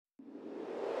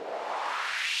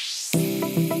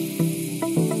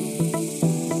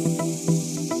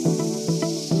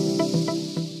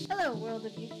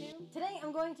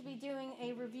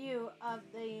review of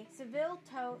the Seville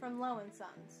tote from Lo and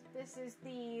Sons. This is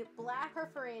the black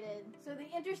perforated. So the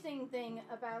interesting thing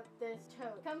about this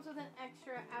tote comes with an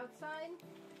extra outside,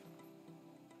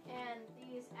 and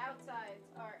these outsides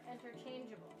are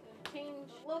interchangeable. To change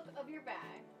the look of your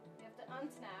bag, you have to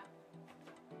unsnap,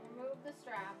 remove the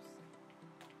straps,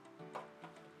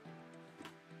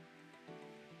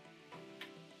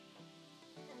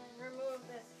 and then remove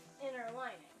this inner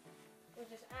lining,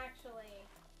 which is actually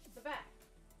the bag.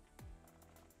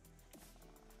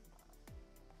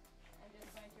 I'm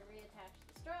just going to reattach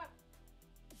the strap.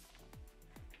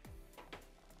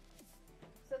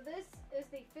 So this is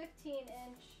the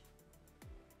 15-inch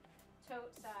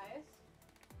tote size.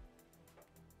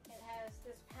 It has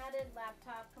this padded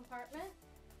laptop compartment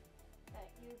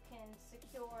that you can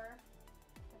secure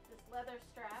with this leather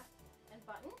strap and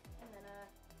button, and then a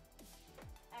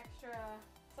extra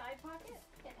side pocket.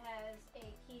 It has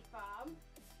a key fob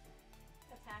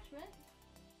attachment,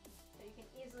 so you can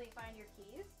easily find your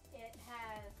keys. It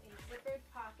has a zippered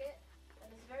pocket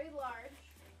that is very large,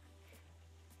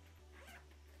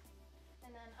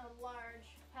 and then a large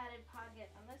padded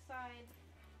pocket on this side,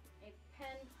 a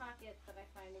pen pocket that I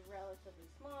find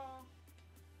relatively small,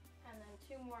 and then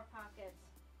two more pockets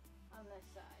on this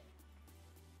side.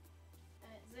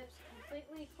 And it zips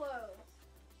completely closed,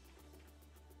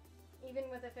 even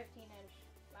with a 15-inch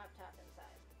laptop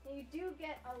inside. You do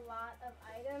get a lot of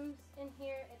items in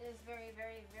here. It is very,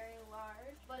 very, very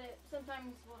large, but it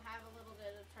sometimes will have a little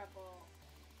bit of trouble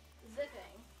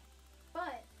zipping.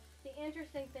 But the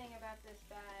interesting thing about this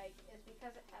bag is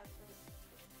because it has this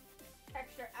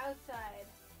extra outside,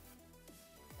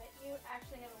 that you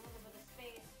actually have a little bit of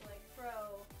space to like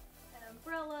throw an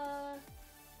umbrella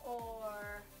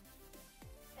or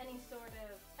any sort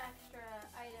of extra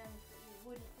items that you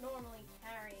wouldn't normally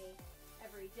carry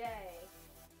every day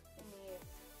in these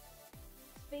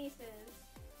spaces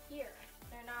here.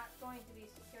 They're not going to be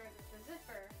secured with the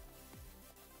zipper,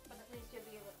 but at least you'll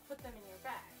be able to put them in your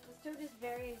bag. This tote is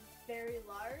very, very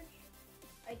large.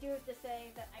 I do have to say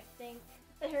that I think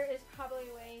there is probably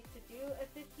a way to do a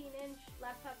 15-inch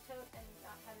laptop tote and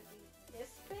not have it be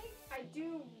this big. I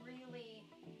do really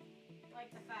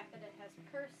like the fact that it has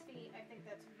purse feet. I think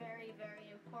that's very, very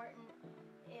important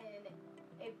in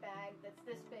a bag that's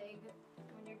this big.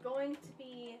 When you're going to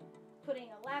be putting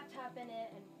a laptop in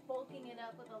it and bulking it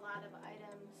up with a lot of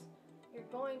items, you're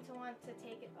going to want to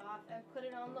take it off and put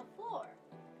it on the floor.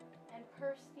 And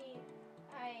purse feet,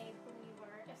 I believe,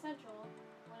 are essential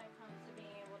when it comes to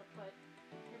being able to put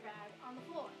your bag on the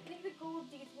floor. I think the gold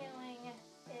detailing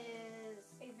is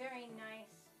a very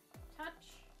nice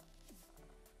touch.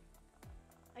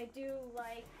 I do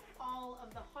like all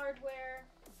of the hardware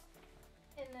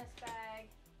in this bag.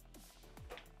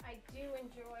 I do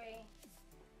enjoy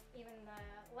even the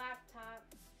laptop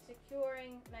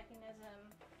securing mechanism,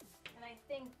 and I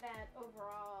think that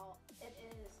overall it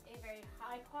is a very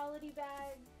high quality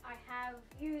bag. I have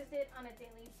used it on a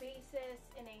daily basis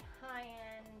in a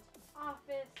high-end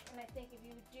office, and I think if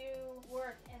you do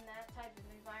work in that type of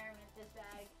environment, this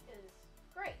bag is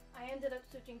great. I ended up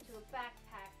switching to a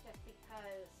backpack just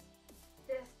because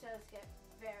this does get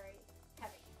very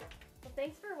heavy. Well,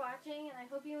 thanks for watching, and I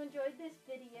hope you enjoyed this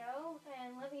video,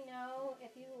 and let me know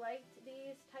if you liked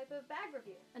these type of bag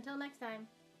reviews. Until next time,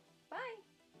 bye!